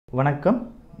வணக்கம்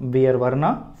we are Varnaa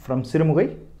from Sirumugai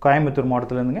Coimbatore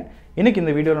மாவட்டத்திலிருந்துங்க. இன்னைக்கு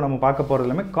இந்த வீடியோல நம்ம பார்க்க போறது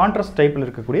எல்லாமே கான்ட்ராஸ்ட் டைப்ல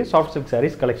இருக்கக்கூடிய soft silk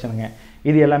sarees கலெக்ஷனுங்க.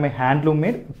 இது எல்லாமே handloom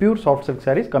made pure soft silk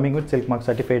sarees coming with silk mark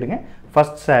certifiedங்க.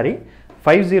 First saree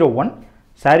 501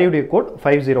 saree உடைய கோட்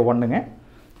 501ங்க.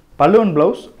 பல்லு and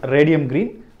blouse radium green,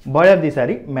 body of the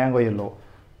saree mango yellow.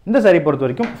 இந்த saree பொறுத்த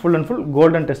வரைக்கும் full and full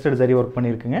golden tested zari work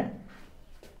பண்ணிருக்குங்க.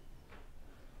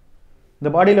 இந்த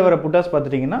பாடியில வர புட்டாஸ்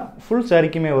பார்த்துட்டீங்கன்னா full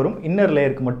சாரிக்குமே வரும், இன்னர்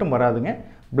லேயருக்கு மட்டும் வராதுங்க.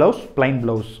 Blouse plain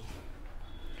blouse.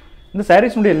 இந்த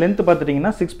sarees உடைய லெந்த்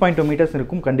பார்த்துட்டீங்கன்னா 6.2 மீட்டர்ஸ்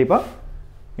இருக்கும் கண்டிப்பா,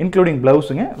 including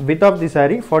ப்ளவுஸுங்க. width of the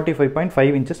saree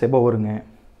 45.5 inches above வருங்க.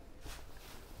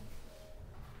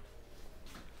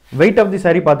 weight of the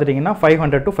saree பார்த்துட்டீங்கன்னா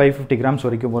 500 to 550 grams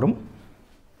வரைக்கும் வரும்.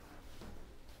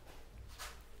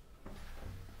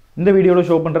 இந்த வீடியோல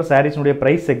ஷோ பண்ற sarees உடைய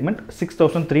price segment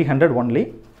 6300 only.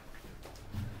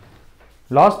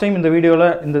 Last time இந்த வீடியோல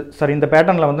இந்த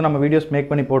பேட்டர்ன்ல வந்து நம்ம வீடியோஸ் மேக்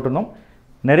பண்ணி போட்டுறோம்.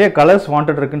 நிறைய கலர்ஸ்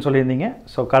வாண்டட் இருக்குன்னு சொல்லியிருந்தீங்க.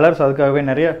 ஸோ கலர்ஸ் அதுக்காகவே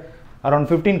நிறைய அரௌண்ட்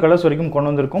 15 கலர்ஸ் வரைக்கும் கொண்டு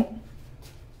வந்திருக்கும்.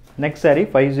 நெக்ஸ்ட் saree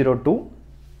 502,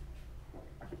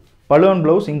 பல்லு and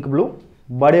blouse ink blue,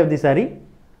 body of the saree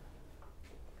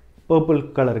purple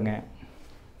கலருங்க.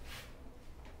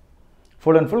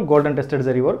 Full and full golden tested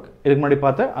saree work. இதுக்கு முன்னாடி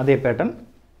பார்த்த அதே பேட்டர்ன்.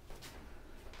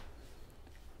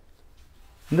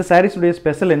 இந்த sarees உடைய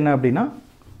ஸ்பெஷல் என்ன அப்படின்னா,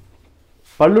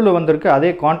 பல்லுல வந்திருக்க அதே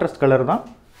கான்ட்ராஸ்ட் கலர் தான்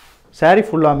saree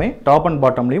ஃபுல்லாமே டாப் அண்ட்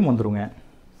பாட்டம்லயும் வந்துருங்க.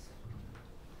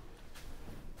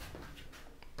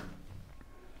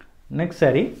 Next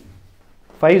saree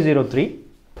 503,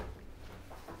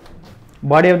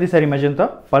 body of the saree magenta,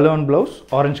 பல்லு அண்ட் ப்ளவுஸ்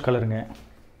ஆரஞ்சு கலருங்க.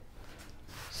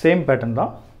 சேம் பேட்டர்ன்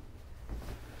தான்.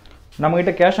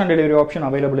 நம்மகிட்ட cash on delivery option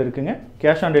available இருக்குங்க.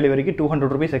 கேஷ் ஆன் டெலிவரிக்கு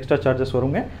 200 rupees எக்ஸ்ட்ரா சார்ஜஸ்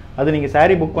வருங்க. அது நீங்கள்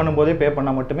saree புக் பண்ணும்போதே பே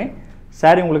பண்ணால் மட்டுமே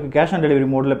saree உங்களுக்கு கேஷ் ஆன் டெலிவரி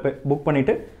மோடில் புக்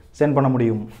பண்ணிவிட்டு சென்ட் பண்ண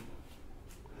முடியும்.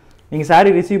 நீங்கள்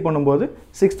saree ரிசீவ் பண்ணும்போது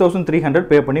 6300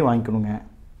 பே பண்ணி வாங்கிக்கணுங்க.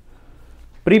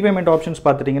 ப்ரீபேமெண்ட் ஆப்ஷன்ஸ்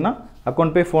பார்த்துட்டிங்கன்னா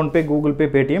அக்கௌண்ட் பே, ஃபோன்பே, கூகுள் பே,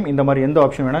 பேடிஎம் இந்த மாதிரி எந்த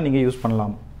ஆப்ஷன் வேணால் நீங்கள் யூஸ்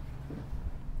பண்ணலாம்.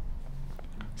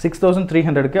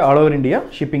 6300க்கு all over India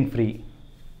shipping free.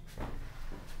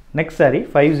 Next saree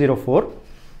 504,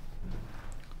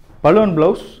 பல்லு and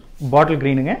blouse bottle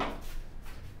க்ரீனுங்க.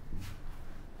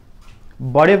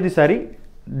 Body of the saree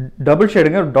double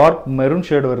ஷேடுங்க, dark maroon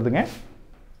shade வருதுங்க.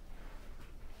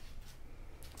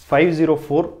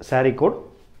 504 saree கோட்.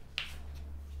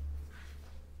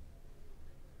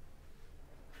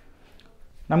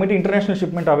 நம்மகிட்ட இன்டர்நேஷனல்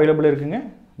ஷிப்மெண்ட் அவைலபிள் இருக்குங்க.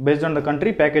 பேஸ்ட் ஆன் த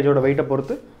கண்ட்ரி பேக்கேஜோட வெயிட்டை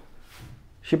பொறுத்து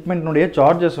ஷிப்மெண்ட்னுடைய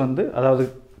சார்ஜஸ் வந்து, அதாவது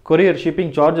கொரியர்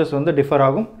ஷிப்பிங் சார்ஜஸ் வந்து differ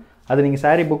ஆகும். அது நீங்கள்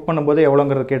saree புக் பண்ணும்போது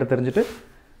எவ்வளோங்கிறத கேட்டு தெரிஞ்சுட்டு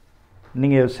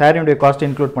நீங்கள் சாரியுடைய காஸ்ட்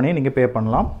இன்க்ளூட் பண்ணி நீங்கள் பே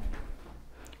பண்ணலாம்.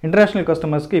 இன்டர்நேஷ்னல்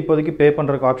கஸ்டமர்ஸ்க்கு இப்போதைக்கு பே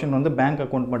பண்ணுறதுக்கு ஆப்ஷன் வந்து பேங்க்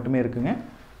அக்கௌண்ட் மட்டுமே இருக்குங்க.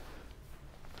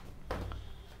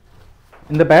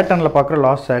 இந்த பேட்டர்னில் பார்க்குற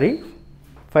லாஸ்ட் saree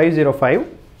 505,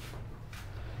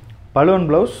 பல்லு and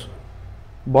blouse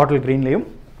bottle க்ரீன்லேயும்,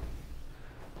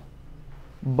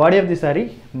 body of the saree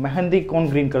mehndi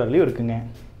cone green கலர்லேயும் இருக்குங்க.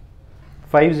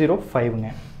 505ங்க.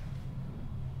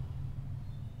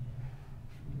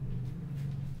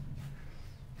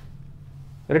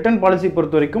 ரிட்டர்ன் பாலிசி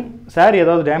பொறுத்த வரைக்கும் saree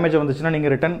ஏதாவது டேமேஜ் வந்துச்சுன்னா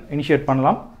நீங்கள் ரிட்டர்ன் இனிஷியேட்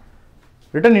பண்ணலாம்.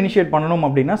 ரிட்டர்ன் இனிஷியேட் பண்ணணும்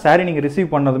அப்படின்னா saree நீங்கள் ரிசீவ்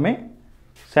பண்ணதுமே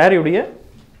சாரியுடைய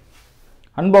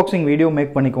அன்பாக்சிங் வீடியோ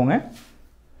மேக் பண்ணிக்கோங்க.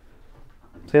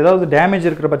 ஸோ ஏதாவது டேமேஜ்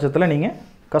இருக்கிற பட்சத்தில் நீங்கள்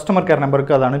கஸ்டமர் கேர்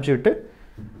நம்பருக்கு அதை அனுப்பிச்சிவிட்டு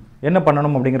என்ன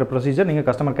பண்ணணும் அப்படிங்கிற ப்ரொசீஜர் நீங்கள்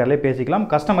கஸ்டமர் கேர்லேயே பேசிக்கலாம்.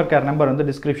 கஸ்டமர் கேர் நம்பர் வந்து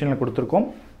டிஸ்கிரிப்ஷனில் கொடுத்துருக்கோம்.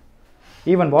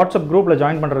 ஈவன் வாட்ஸ்அப் குரூப்பில்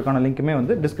ஜாயின் பண்ணுறதுக்கான லிங்க்குமே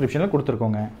வந்து டிஸ்கிரிப்ஷனில்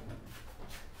கொடுத்துருக்கோங்க.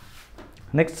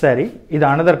 நெக்ஸ்ட் saree இது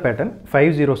அனதர் பேட்டர்ன்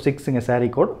 506ங்க saree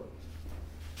கோட்.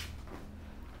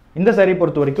 இந்த saree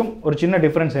பொறுத்த வரைக்கும் ஒரு சின்ன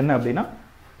டிஃப்ரென்ஸ் என்ன அப்படின்னா,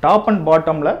 டாப் அண்ட்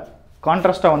பாட்டமில்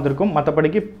கான்ட்ராஸ்ட்டாக வந்திருக்கும்.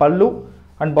 மற்றபடிக்கு பல்லு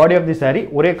and body of the saree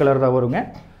ஒரே கலர் தான் வருங்க.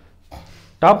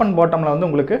 டாப் அண்ட் பாட்டமில் வந்து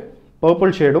உங்களுக்கு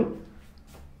purple ஷேடும்,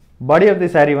 body of the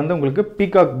saree வந்து உங்களுக்கு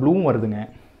பீகாக் ப்ளூவும் வருதுங்க.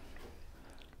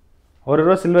 ஒரு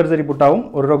ரூபா சில்வர் ஜரி புட்டாவும்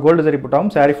ஒரு ரூபா கோல்டு ஜரி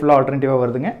புட்டாவும் saree ஃபுல்லாக ஆல்டர்னேட்டிவாக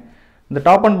வருதுங்க. இந்த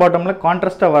டாப் அண்ட் பாட்டமில்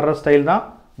கான்ட்ராஸ்ட்டாக வர்ற ஸ்டைல் தான்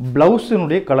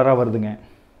ப்ளவுஸினுடைய கலராக வருதுங்க.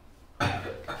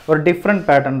 ஒரு டிஃப்ரெண்ட்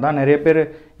பேட்டர்ன் தான். நிறைய பேர்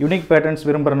யூனிக் பேட்டர்ன்ஸ்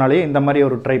விரும்புகிறனாலே இந்த மாதிரி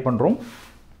ஒரு ட்ரை பண்ணுறோம்.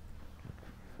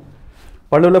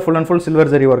 பல்லுவில் full and full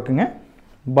silver zari ஒர்க்குங்க.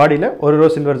 பாடியில் ஒரு ரோ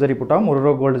சில்வர் ஜரி புட்டாவும் ஒரு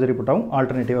ரோ கோல்டு ஜரி புட்டாவும்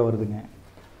ஆல்டர்னேட்டிவாக வருதுங்க.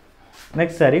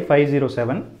 Next saree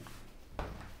 507,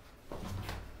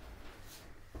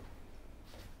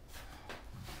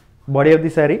 body of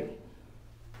the saree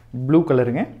blue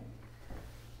கலருங்க.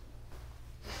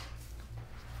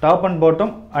 டாப் அண்ட்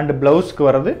பாட்டம் அண்ட் ப்ளவுஸ்க்கு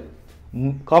வர்றது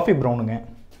காஃபி ப்ரௌனுங்க.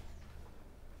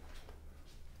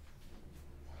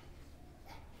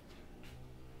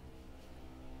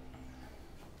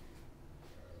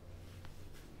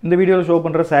 இந்த இந்த வீடியோவில் ஷோ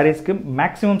பண்ணுற சாரீஸ்க்கு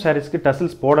மேக்ஸிமம் சாரீஸ்க்கு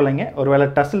டசல்ஸ் போடலைங்க. ஒருவேளை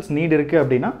டசல்ஸ் நீட் இருக்குது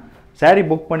அப்படின்னா சாரீ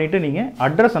புக் பண்ணிவிட்டு நீங்கள்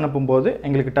அட்ரஸ் அனுப்பும்போது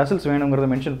எங்களுக்கு டசல்ஸ் வேணுங்கிறத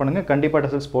மென்ஷன் பண்ணுங்கள். கண்டிப்பாக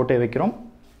டசல்ஸ் போட்டே வைக்கிறோம்.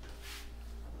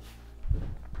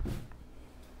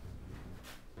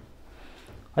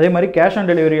 அதே மாதிரி கேஷ் ஆன்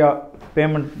டெலிவரி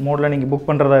பேமெண்ட் மோடில் நீங்கள் புக்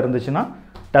பண்ணுறதா இருந்துச்சுன்னா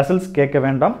டசல்ஸ் கேட்க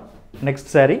வேண்டாம்.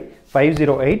 நெக்ஸ்ட் சாரீ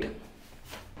 508.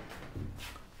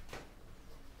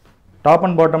 டாப்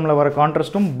அண்ட் பாட்டமில் வர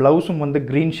கான்ட்ராஸ்ட்டும் ப்ளவுஸும் வந்து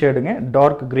green ஷேடுங்க,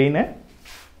 dark green.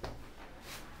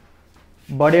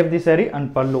 Body of the sari and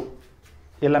பல்லு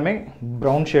எல்லாமே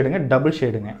brown ஷேடுங்க, double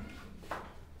ஷேடுங்க.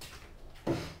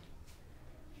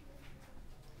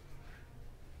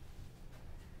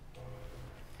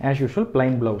 As usual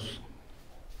plain blouse.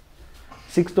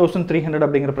 6300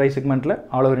 அப்படிங்கிற ப்ரைஸ் செக்மெண்ட்டில்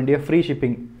all over India free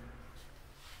shipping.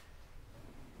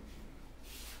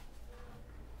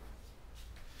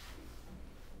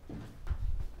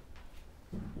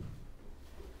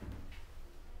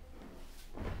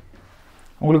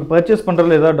 உங்களுக்கு பர்ச்சேஸ்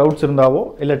பண்ணுறதுல ஏதாவது டவுட்ஸ் இருந்தாவோ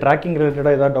இல்லை ட்ராக்கிங்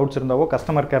ரிலேட்டடாக ஏதாவது டவுட்ஸ் இருந்தாவோ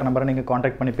கஸ்டமர் கேர் நம்பரை நீங்கள்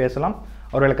காண்டாக்ட் பண்ணி பேசலாம்.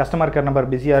 ஒருவேளை கஸ்டமர் கேர் நம்பர்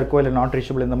பிஸியாக இருக்கோ இல்லை நாட்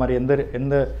ரீச்சபிள் இந்த மாதிரி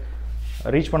எந்த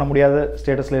ரீச் பண்ண முடியாத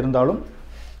ஸ்டேட்டஸில் இருந்தாலும்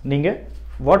நீங்கள்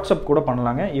வாட்ஸ்அப் கூட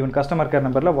பண்ணலாங்க. ஈவன் கஸ்டமர் கேர்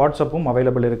நம்பரில் வாட்ஸ்அப்பும்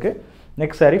அவைலபிள் இருக்குது.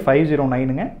 Next sari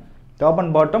 509ங்க. Top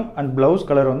and bottom and blouse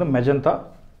colour வந்து magenta.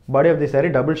 Body of the sari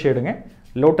double ஷேடுங்க,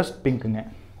 lotus பிங்க்குங்க.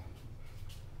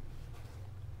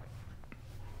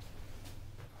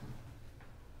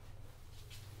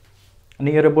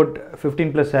 Near about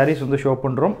 15+ saris வந்து ஷோ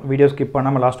பண்ணுறோம். வீடியோ ஸ்கிப்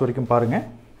பண்ணாமல் லாஸ்ட் வரைக்கும் பாருங்கள்.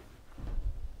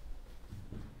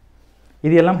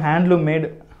 இது எல்லாம் ஹேண்ட்லூம் மேட்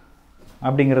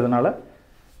அப்படிங்கிறதுனால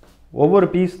ஒவ்வொரு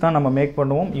பீஸ் தான் நம்ம மேக்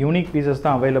பண்ணுவோம். யூனிக் பீசஸ்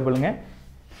தான் அவைலபிளுங்க.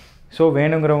 ஸோ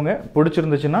வேணுங்கிறவங்க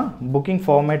பிடிச்சிருந்துச்சுன்னா புக்கிங்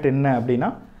ஃபார்மேட் என்ன அப்படின்னா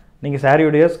நீங்கள்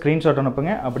சாரியுடைய ஸ்க்ரீன்ஷாட்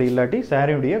அனுப்புங்க. அப்படி இல்லாட்டி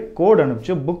சாரியுடைய கோட்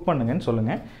அனுப்பிச்சு புக் பண்ணுங்கன்னு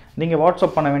சொல்லுங்கள். நீங்கள்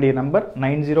வாட்ஸ்அப் பண்ண வேண்டிய நம்பர்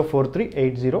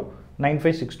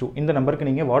 9043809562. இந்த நம்பருக்கு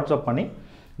நீங்கள் வாட்ஸ்அப் பண்ணி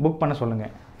புக் பண்ண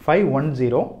சொல்லுங்கள்.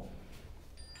 510.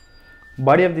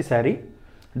 Body of the sari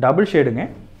double ஷேடுங்க,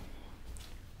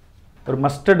 ஒரு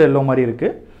மஸ்டர்ட் எல்லோ மாதிரி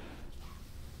இருக்குது.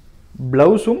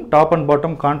 ப்ளவுஸும் டாப் அண்ட்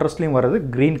பாட்டம் கான்ட்ராஸ்ட்லேயும் வர்றது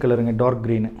க்ரீன் கலருங்க, டார்க்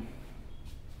க்ரீனு.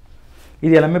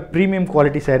 இது எல்லாமே ப்ரீமியம்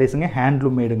குவாலிட்டி சாரீஸுங்க,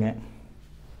 ஹேண்ட்லூம் மேடுங்க.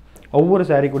 ஒவ்வொரு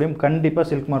சாரீ கூடயும் கண்டிப்பாக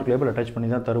சில்க் மார்க் லேபிள் அட்டாச் பண்ணி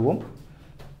தான் தருவோம்.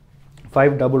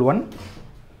 511.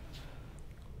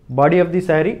 Body of the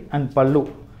sari and பல்லு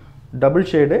டபுள்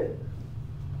ஷேடு.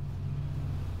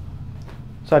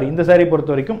 சாரி, இந்த சாரீ பொறுத்த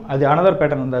வரைக்கும் அது அனதர்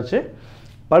பேட்டர்ன் வந்தாச்சு.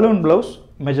 Balloon blouse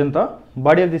magenta.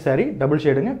 Body of the sari double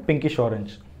ஷேடுங்க, pinkish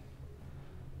orange.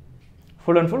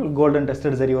 Full and full golden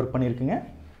tested சரி ஒர்க் பண்ணியிருக்குங்க.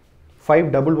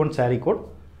 511 சாரீ கோட்.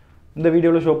 இந்த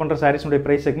வீடியோவில் ஷோ பண்ணுற சாரீஸுடைய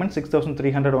price segment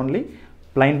 6300 only.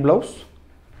 plain blouse.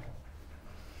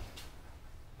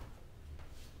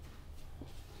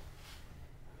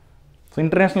 So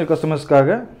international கஸ்டமர்ஸ்க்காக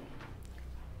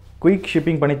quick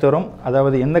shipping பண்ணித்தரோம்.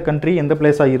 அதாவது எந்த கண்ட்ரி எந்த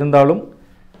பிளேஸாக இருந்தாலும்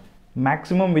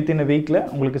மேக்ஸிமம் வித்தின் அ வீக்கில்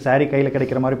உங்களுக்கு சாரீ கையில்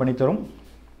கிடைக்கிற மாதிரி பண்ணித்தரும்.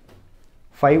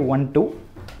 512.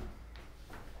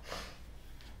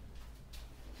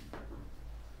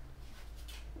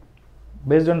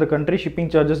 Based on the country shipping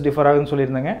charges differ ஆகுதுன்னு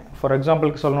சொல்லியிருந்தாங்க. ஃபார்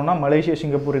எக்ஸாம்பிளுக்கு சொல்லணும்னா மலேசியா,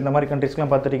 சிங்கப்பூர் இந்த மாதிரி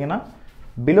கண்ட்ரிஸ்லாம் பார்த்துட்டிங்கன்னா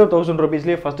பிலோ 1000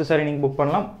 rupeesலேயே ஃபஸ்ட்டு சாரீ நீங்கள் புக்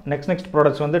பண்ணலாம். நெக்ஸ்ட்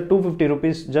ப்ராடக்ட்ஸ் வந்து 250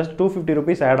 rupees, ஜஸ்ட் 250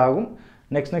 rupees ஆட் ஆகும்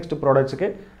நெக்ஸ்ட் ப்ராடக்ட்ஸுக்கு.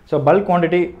 ஸோ பல்க்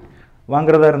குவான்டிட்டி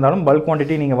வாங்குறதா இருந்தாலும் பல்க்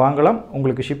குவான்டிட்டி நீங்கள் வாங்கலாம்.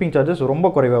 உங்களுக்கு ஷிப்பிங் சார்ஜஸ் ரொம்ப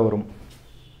குறைவாக வரும்.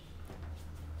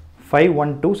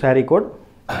 512 sari code.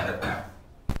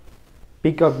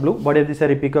 Peacock blue. Body of the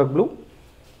sari peacock blue.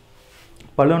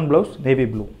 Balloon blouse navy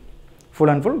blue.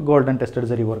 Full and full golden tested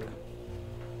சரி ஒர்க்.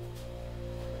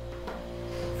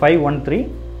 513.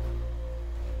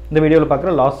 இந்த வீடியோவில்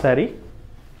பார்க்குற last sari.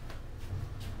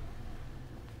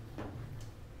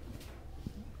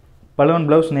 Balloon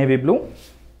blouse navy blue.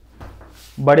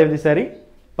 Body of the sari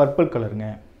purple கலருங்க.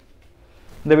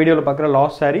 இந்த வீடியோவில் பார்க்குற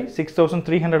லாஸ்ட் சாரீ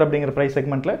 6300 அப்படிங்கிற ப்ரைஸ்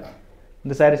செக்மெண்ட்டில்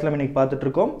இந்த சாரீஸ்லாம் இன்றைக்கி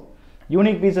பார்த்துட்ருக்கோம்.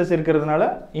 யூனிக் பீசஸ் இருக்கிறதுனால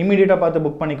இமீடியட்டாக பார்த்து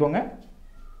புக் பண்ணிக்கோங்க.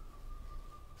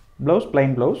 Blouse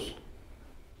plain blouse.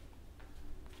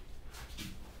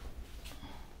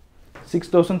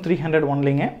 6300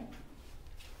 ஒன்லிங்க.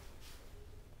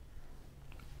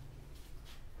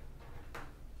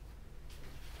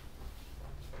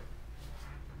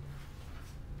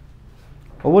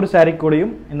 ஒவ்வொரு சாரீ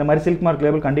கூடயும் இந்த மாதிரி சில்க் மார்க்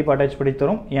லேபிள் கண்டிப்பாக அட்டாச் பண்ணி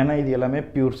தரும். ஏன்னா இது எல்லாமே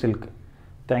பியூர் சில்க்.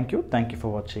 தேங்க்யூ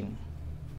ஃபார் வாட்சிங்.